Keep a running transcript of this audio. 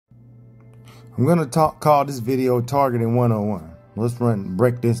I'm gonna call this video Targeting 101. Let's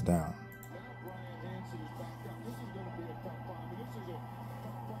break this down.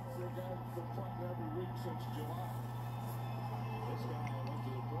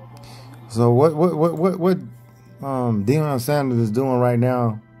 So what Deion Sanders is doing right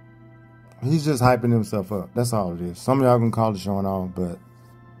now, he's just hyping himself up. That's all it is. Some of y'all can call it showing off, but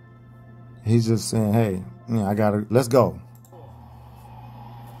he's just saying, hey, let's go.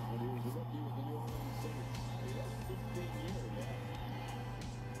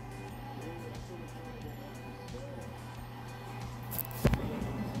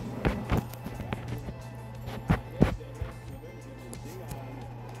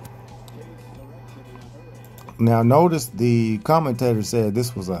 Now notice the commentator said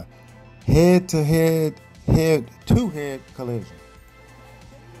this was a head-to-head, head-to-head collision.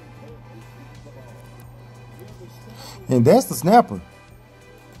 And that's the snapper.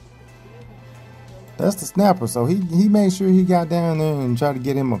 That's the snapper. So he made sure he got down there and tried to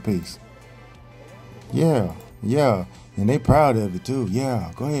get him a piece. Yeah. And they proud of it too.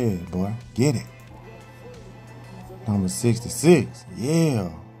 Yeah, go ahead, boy. Get it. Number 66. Yeah.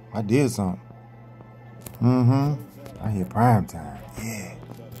 I did something. I hit prime time. Yeah.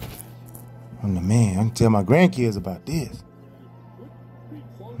 I'm the man. I can tell my grandkids about this.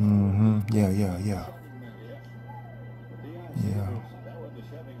 Yeah.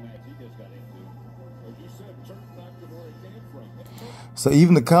 So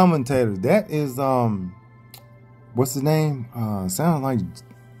even the commentators, that is what's his name? Sounds like not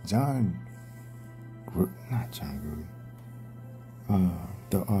John Gruden.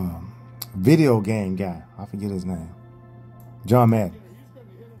 The video game guy. I forget his name. John Madden.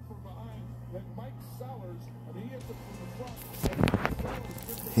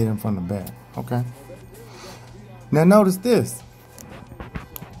 Hit him from the back. Okay. Now notice this.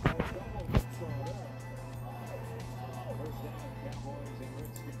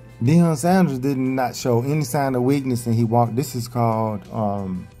 Deion Sanders did not show any sign of weakness, and he walked. This is called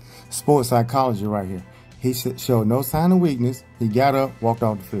sports psychology right here. He showed no sign of weakness. He got up, walked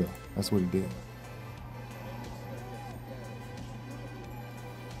off the field. That's what he did.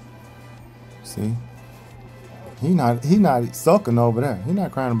 See? He not sulking over there. He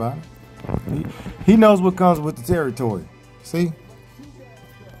not crying about it. He knows what comes with the territory. See?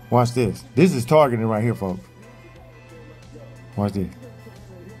 Watch this. This is targeting right here, folks. Watch this.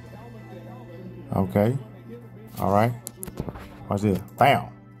 Okay. All right. Watch this. Bam.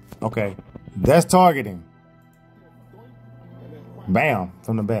 Okay. That's targeting. Bam.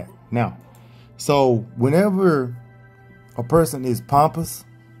 From the back. Now, so whenever a person is pompous,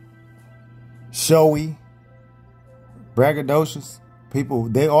 showy, braggadocious, people,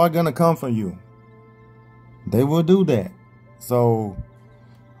 they are going to come for you. They will do that. So,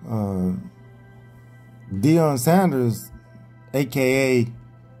 Deion Sanders, a.k.a.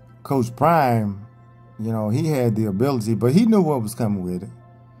 Coach Prime, you know, he had the ability, but he knew what was coming with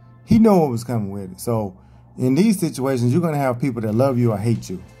it. So, in these situations, you're going to have people that love you or hate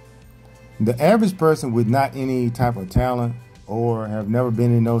you. The average person with not any type of talent or have never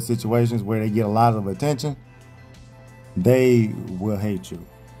been in those situations where they get a lot of attention, they will hate you.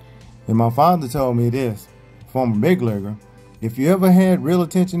 And my father told me this, former big leaguer, if you ever had real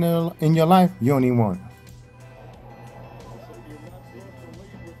attention in your life, you don't even want it.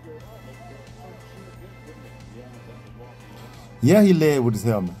 Yeah, he led with his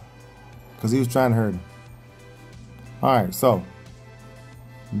helmet because he was trying to hurt him. All right, so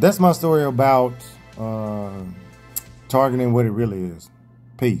that's my story about targeting what it really is.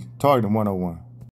 Peace. Targeting 101.